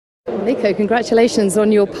Nico, congratulations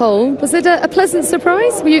on your pole. Was it a pleasant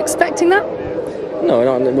surprise? Were you expecting that? No,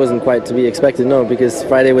 it wasn't quite to be expected, no, because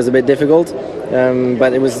Friday was a bit difficult,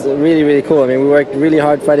 but it was really, really cool. I mean, we worked really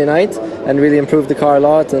hard Friday night and really improved the car a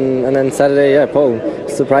lot, and then Saturday, yeah, pole.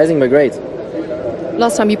 Surprising, but great.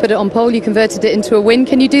 Last time you put it on pole, you converted it into a win.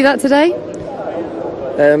 Can you do that today?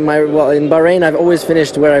 Well, in Bahrain, I've always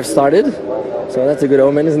finished where I've started, so that's a good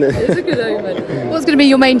omen, isn't it? It's a good omen. What's going to be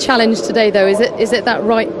your main challenge today, though? Is it that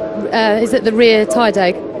right? Is it the rear tyre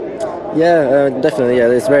deg? Yeah, definitely. Yeah,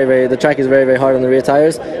 it's the track is very, very hard on the rear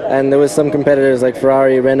tires, and there was some competitors like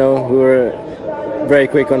Ferrari, Renault, who were very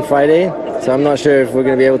quick on Friday. So I'm not sure if we're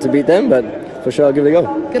going to be able to beat them, but for sure I'll give it a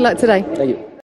go. Good luck today. Thank you.